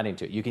you're providing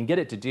to it. You can get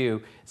it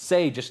to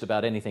say just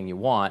about anything you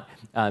want.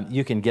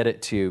 You can get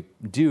it to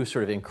do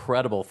sort of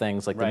incredible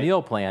things like the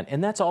meal plan,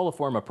 and that's all a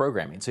form of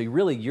programming. So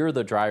you're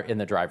the driver in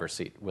the driver's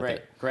seat with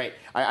it. Great.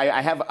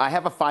 I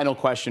have a final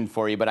question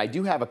for you, but I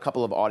do have a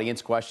couple of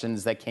audience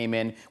questions that came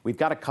in. We've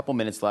got a couple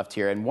minutes left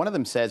here, and one of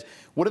them says,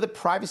 what are the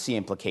privacy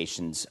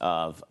implications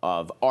of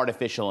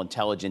artificial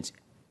intelligence?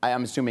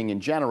 I'm assuming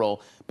in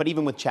general, but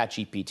even with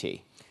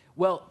ChatGPT.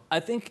 Well, I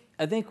think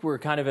we're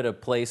kind of at a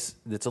place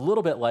that's a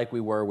little bit like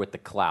we were with the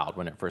cloud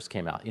when it first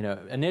came out.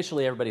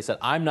 Initially everybody said,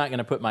 I'm not going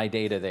to put my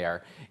data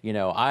there.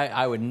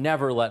 I would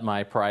never let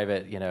my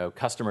private,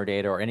 customer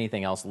data or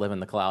anything else live in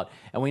the cloud.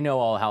 And we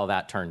know all how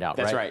that turned out,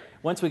 That's right.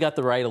 Once we got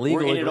the right legal...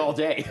 We're in it all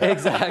day.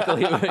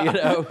 Exactly.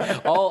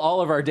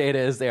 All of our data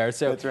is there.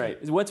 So that's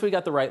right. Once we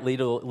got the right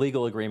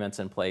legal agreements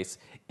in place,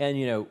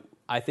 and,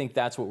 I think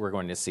that's what we're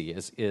going to see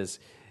is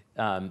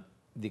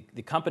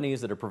the companies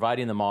that are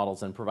providing the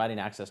models and providing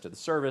access to the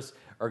service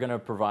are going to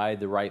provide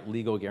the right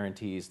legal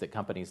guarantees that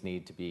companies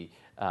need to be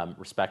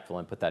respectful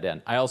and put that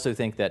in. I also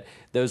think that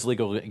those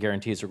legal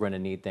guarantees are going to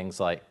need things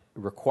like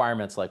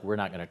requirements like we're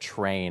not going to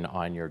train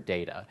on your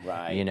data.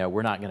 Right.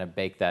 We're not going to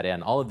bake that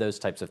in. All of those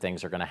types of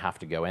things are going to have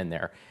to go in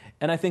there.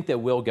 And I think they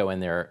will go in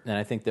there. And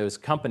I think those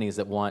companies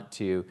that want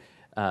to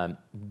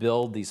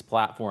build these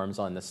platforms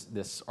on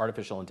this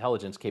artificial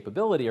intelligence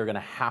capability are going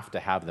to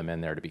have them in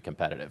there to be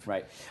competitive.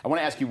 Right. I want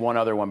to ask you one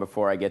other one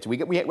before I get to.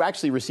 We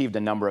actually received a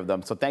number of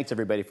them, so thanks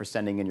everybody for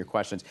sending in your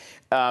questions.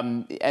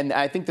 And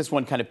I think this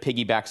one kind of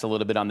piggybacks a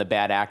little bit on the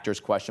bad actors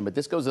question, but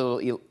this goes a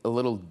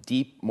little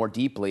more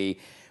deeply.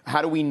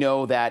 How do we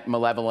know that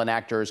malevolent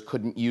actors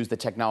couldn't use the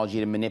technology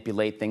to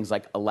manipulate things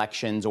like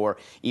elections or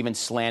even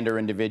slander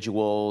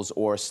individuals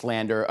or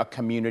slander a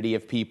community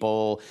of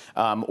people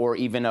or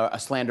even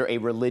slander a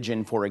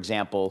religion, for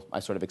example?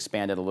 I sort of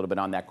expanded a little bit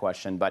on that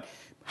question. But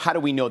how do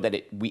we know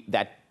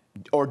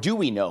or do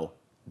we know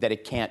that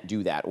it can't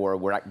do that or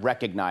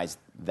recognize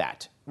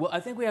that? Well, I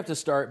think we have to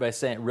start by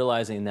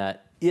realizing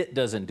that it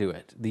doesn't do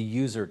it. The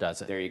user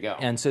does it. There you go.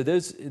 And so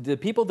the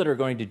people that are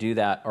going to do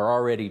that are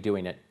already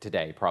doing it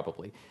today,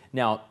 probably.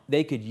 Now,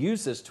 they could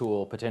use this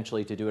tool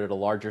potentially to do it at a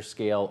larger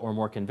scale or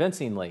more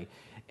convincingly.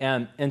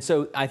 And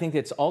so I think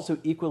it's also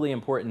equally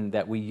important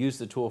that we use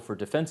the tool for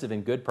defensive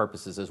and good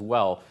purposes as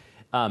well.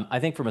 I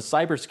think from a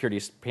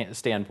cybersecurity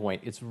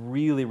standpoint, it's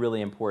really,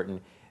 really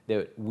important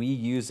that we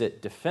use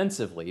it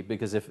defensively,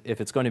 because if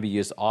it's going to be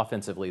used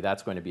offensively,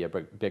 that's going to be a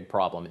big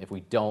problem if we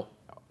don't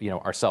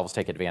ourselves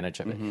take advantage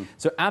of it. Mm-hmm.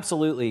 So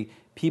absolutely,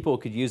 people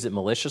could use it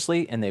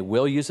maliciously, and they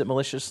will use it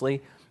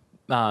maliciously.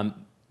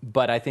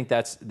 But I think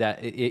that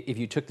if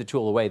you took the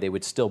tool away, they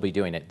would still be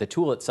doing it. The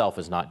tool itself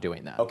is not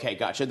doing that. Okay,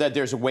 gotcha.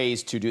 There's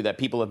ways to do that.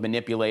 People have been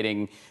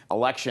manipulating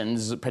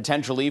elections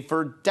potentially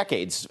for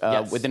decades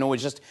within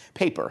always just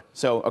paper.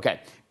 So, okay.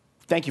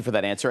 Thank you for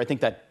that answer. I think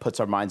that puts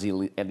our minds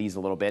at ease a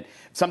little bit.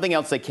 Something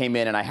else that came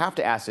in, and I have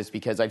to ask this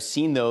because I've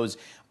seen those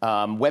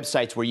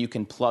websites where you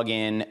can plug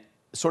in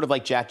sort of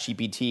like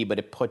ChatGPT, but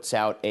it puts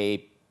out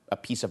a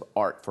piece of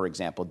art, for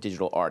example,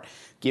 digital art.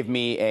 Give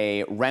me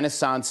a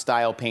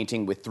Renaissance-style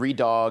painting with 3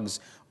 dogs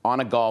on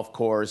a golf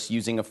course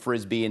using a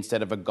Frisbee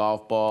instead of a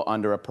golf ball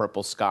under a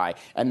purple sky.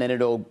 And then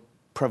it'll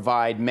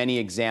provide many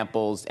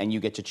examples, and you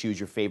get to choose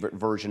your favorite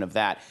version of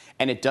that.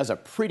 And it does a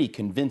pretty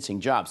convincing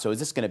job. So is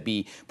this going to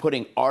be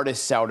putting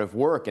artists out of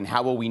work? And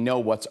how will we know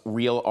what's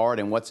real art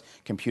and what's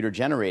computer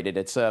generated?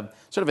 It's a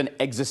sort of an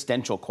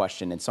existential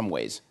question in some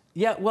ways.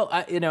 Yeah, well,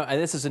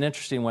 this is an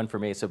interesting one for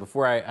me. So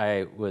before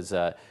I was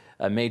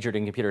majored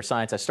in computer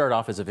science, I started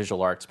off as a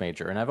visual arts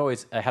major. And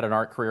I had an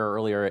art career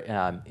earlier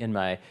in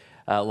my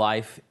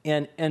life,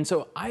 and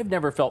so I've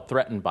never felt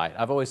threatened by it.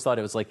 I've always thought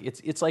it was like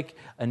it's like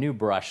a new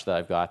brush that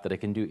I've got that I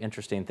can do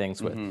interesting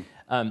things with.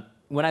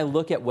 When I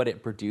look at what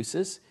it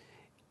produces,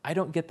 I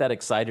don't get that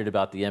excited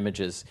about the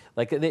images.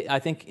 I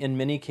think in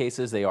many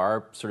cases they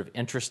are sort of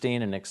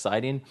interesting and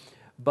exciting,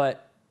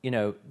 but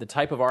the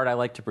type of art I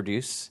like to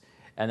produce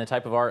and the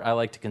type of art I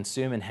like to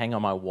consume and hang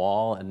on my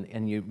wall,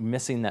 and you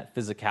missing that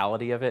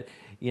physicality of it.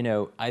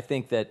 I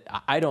think that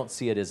I don't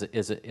see it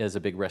as a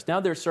big risk. Now,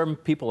 there's some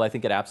people I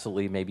think it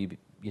absolutely may be,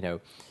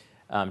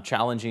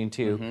 challenging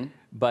to,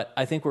 but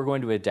I think we're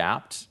going to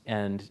adapt,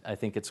 and I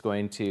think it's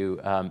going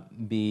to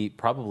be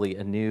probably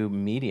a new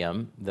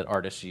medium that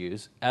artists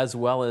use, as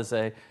well as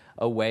a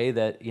way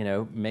that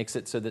makes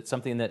it so that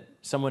something that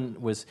someone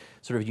was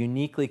sort of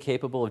uniquely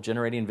capable of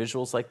generating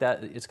visuals like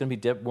that, it's going to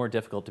be more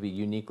difficult to be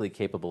uniquely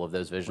capable of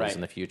those visuals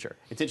in the future.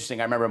 It's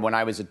interesting. I remember when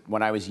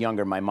I was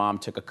younger, my mom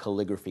took a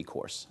calligraphy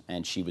course,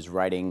 and she was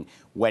writing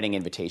wedding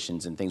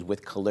invitations and things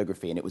with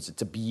calligraphy, and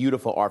it's a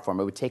beautiful art form.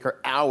 It would take her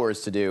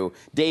hours to do,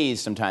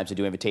 days sometimes to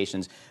do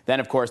invitations.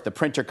 Then, of course, the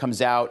printer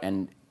comes out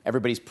and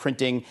everybody's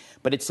printing,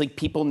 but it's like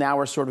people now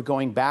are sort of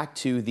going back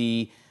to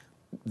the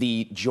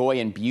joy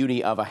and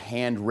beauty of a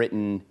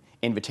handwritten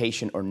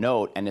invitation or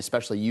note, and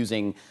especially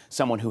using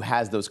someone who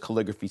has those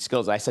calligraphy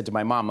skills. I said to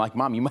my mom,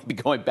 Mom, you might be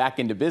going back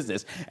into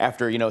business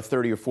after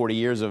 30 or 40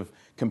 years of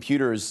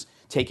computers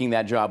taking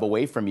that job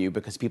away from you,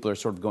 because people are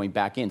sort of going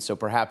back in. So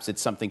perhaps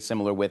it's something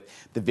similar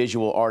with the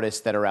visual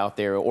artists that are out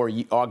there, or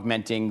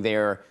augmenting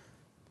their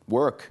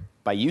work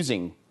by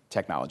using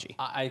technology.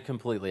 I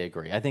completely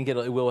agree. I think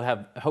it will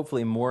have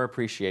hopefully more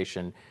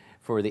appreciation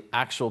for the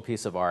actual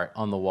piece of art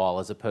on the wall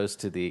as opposed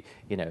to the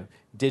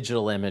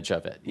digital image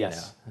of it.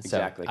 Yes, So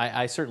exactly.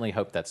 I certainly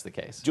hope that's the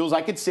case. Jules,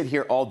 I could sit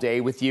here all day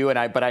with you,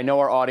 but I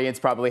know our audience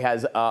probably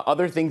has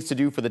other things to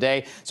do for the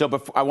day.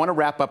 So I want to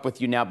wrap up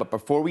with you now, but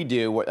before we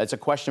do, it's a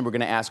question we're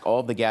going to ask all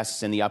of the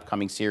guests in the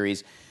upcoming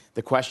series.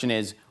 The question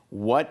is,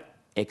 what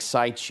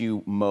excites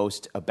you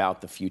most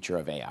about the future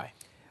of AI?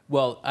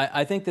 Well,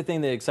 I think the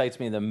thing that excites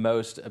me the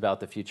most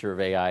about the future of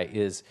AI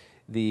is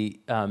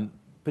the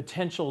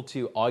potential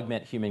to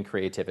augment human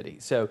creativity.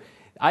 So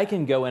I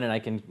can go in and I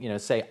can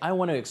say, I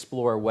want to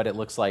explore what it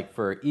looks like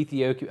for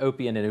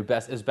Ethiopian and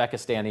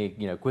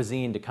Uzbekistani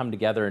cuisine to come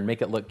together and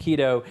make it look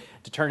keto,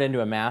 to turn it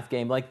into a math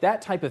game. Like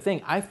that type of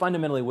thing, I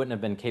fundamentally wouldn't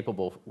have been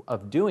capable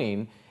of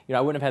doing.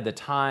 I wouldn't have had the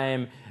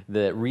time,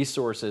 the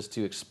resources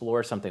to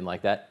explore something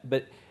like that.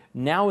 But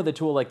now with a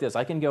tool like this,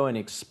 I can go and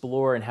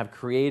explore and have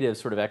creative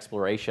sort of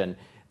exploration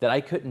that I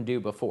couldn't do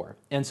before.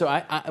 And so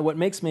what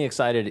makes me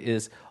excited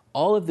is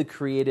all of the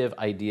creative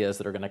ideas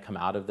that are going to come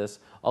out of this,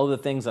 all of the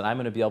things that I'm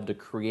going to be able to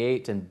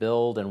create and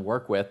build and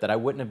work with that I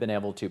wouldn't have been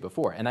able to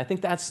before. And I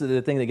think that's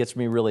the thing that gets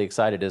me really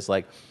excited is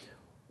like,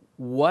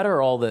 what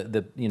are all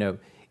the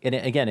and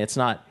again, it's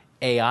not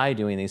AI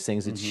doing these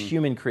things, it's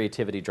human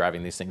creativity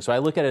driving these things. So I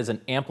look at it as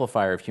an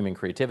amplifier of human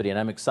creativity, and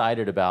I'm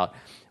excited about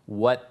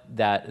what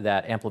that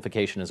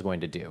amplification is going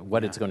to do,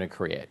 what it's going to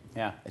create.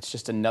 Yeah, it's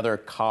just another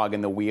cog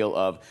in the wheel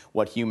of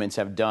what humans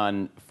have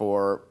done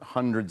for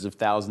hundreds of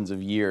thousands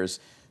of years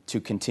to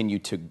continue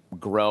to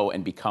grow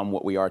and become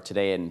what we are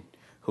today, and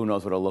who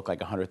knows what it'll look like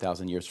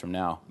 100,000 years from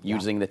now,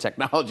 using the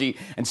technology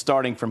and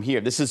starting from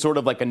here. This is sort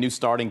of like a new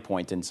starting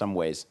point in some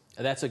ways.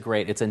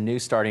 It's a new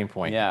starting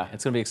point. Yeah.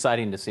 It's going to be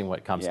exciting to see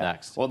what comes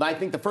next. Well, I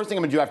think the first thing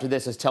I'm going to do after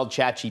this is tell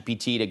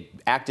ChatGPT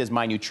to act as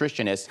my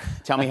nutritionist,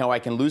 tell me how I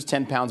can lose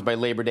 10 pounds by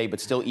Labor Day but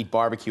still eat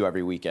barbecue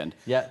every weekend.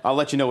 Yeah. I'll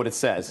let you know what it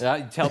says.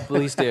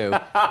 Please do.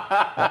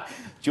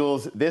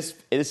 Jules, this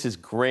is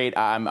great.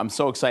 I'm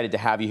so excited to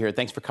have you here.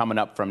 Thanks for coming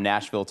up from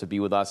Nashville to be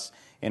with us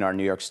in our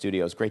New York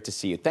studios. Great to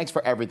see you. Thanks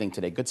for everything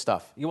today. Good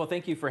stuff. Well,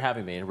 thank you for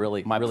having me, and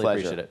really pleasure.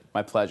 Appreciate it.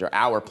 My pleasure.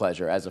 Our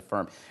pleasure as a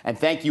firm. And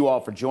thank you all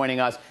for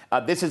joining us.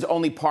 This is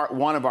only part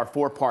one of our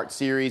 4-part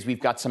series. We've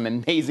got some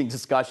amazing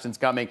discussions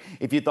coming.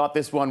 If you thought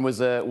this one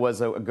was a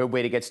good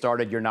way to get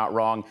started, you're not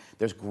wrong.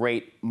 There's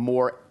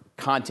more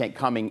content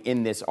coming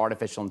in this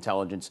artificial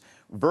intelligence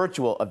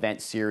virtual event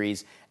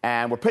series.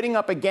 And we're putting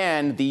up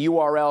again the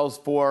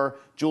URLs for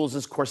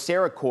Jules's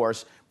Coursera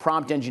course,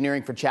 Prompt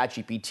Engineering for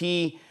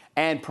ChatGPT,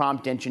 and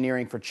Prompt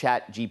Engineering for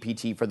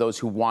ChatGPT for those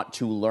who want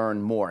to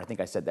learn more. I think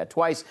I said that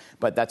twice,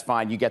 but that's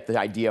fine. You get the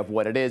idea of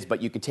what it is,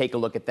 but you could take a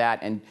look at that.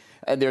 And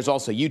there's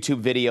also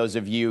YouTube videos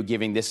of you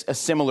giving this a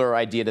similar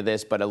idea to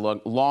this, but a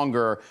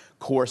longer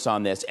course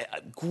on this.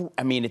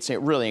 I mean, it's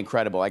really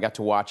incredible. I got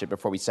to watch it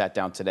before we sat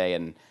down today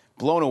and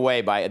blown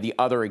away by the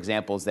other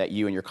examples that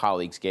you and your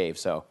colleagues gave.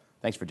 So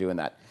Thanks for doing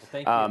that.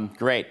 Thank you.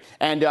 Great.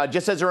 And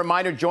just as a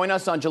reminder, join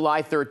us on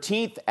July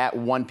 13th at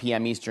 1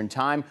 p.m. Eastern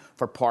Time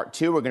for part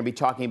 2. We're going to be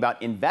talking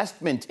about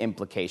investment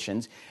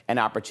implications and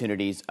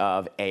opportunities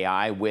of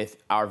AI with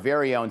our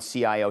very own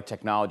CIO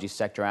technology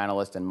sector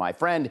analyst and my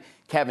friend,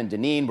 Kevin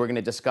Dineen. We're going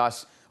to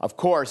discuss, of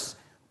course,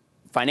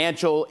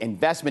 financial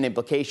investment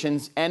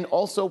implications and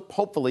also,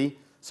 hopefully,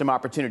 some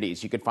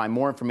opportunities. You can find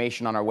more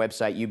information on our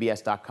website,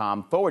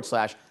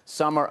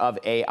 ubs.com/Summer of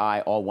AI,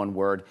 all one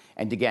word.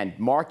 And again,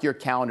 mark your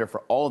calendar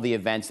for all of the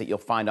events that you'll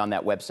find on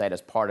that website as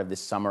part of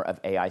this Summer of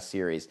AI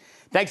series.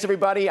 Thanks,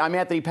 everybody. I'm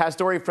Anthony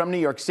Pastore from New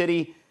York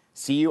City.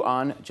 See you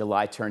on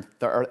July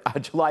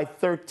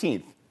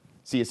 13th.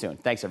 See you soon.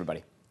 Thanks,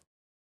 everybody.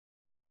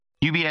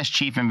 UBS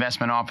Chief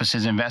Investment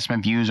Office's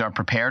investment views are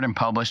prepared and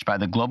published by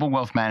the global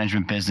wealth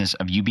management business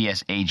of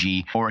UBS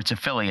AG or its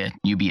affiliate,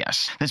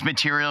 UBS. This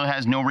material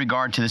has no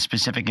regard to the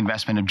specific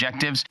investment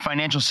objectives,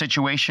 financial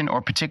situation,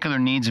 or particular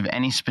needs of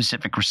any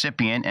specific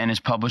recipient and is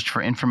published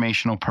for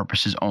informational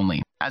purposes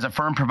only. As a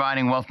firm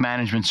providing wealth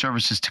management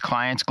services to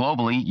clients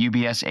globally,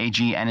 UBS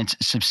AG and its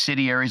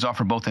subsidiaries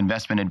offer both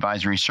investment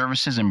advisory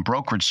services and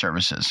brokerage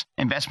services.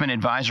 Investment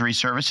advisory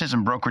services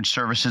and brokerage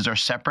services are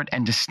separate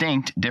and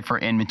distinct, differ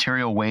in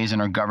material ways,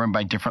 and are governed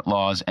by different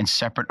laws and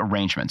separate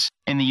arrangements.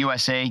 In the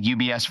USA,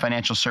 UBS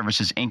Financial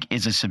Services, Inc.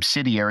 is a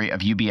subsidiary of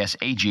UBS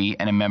AG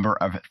and a member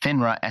of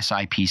FINRA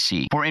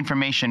SIPC. For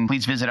information,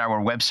 please visit our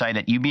website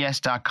at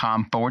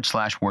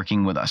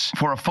ubs.com/working with us.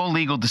 For a full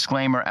legal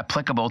disclaimer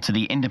applicable to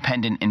the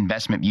independent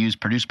investment views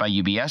produced by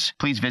UBS,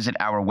 please visit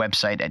our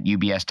website at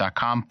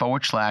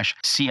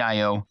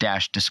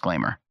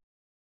ubs.com/CIO-disclaimer.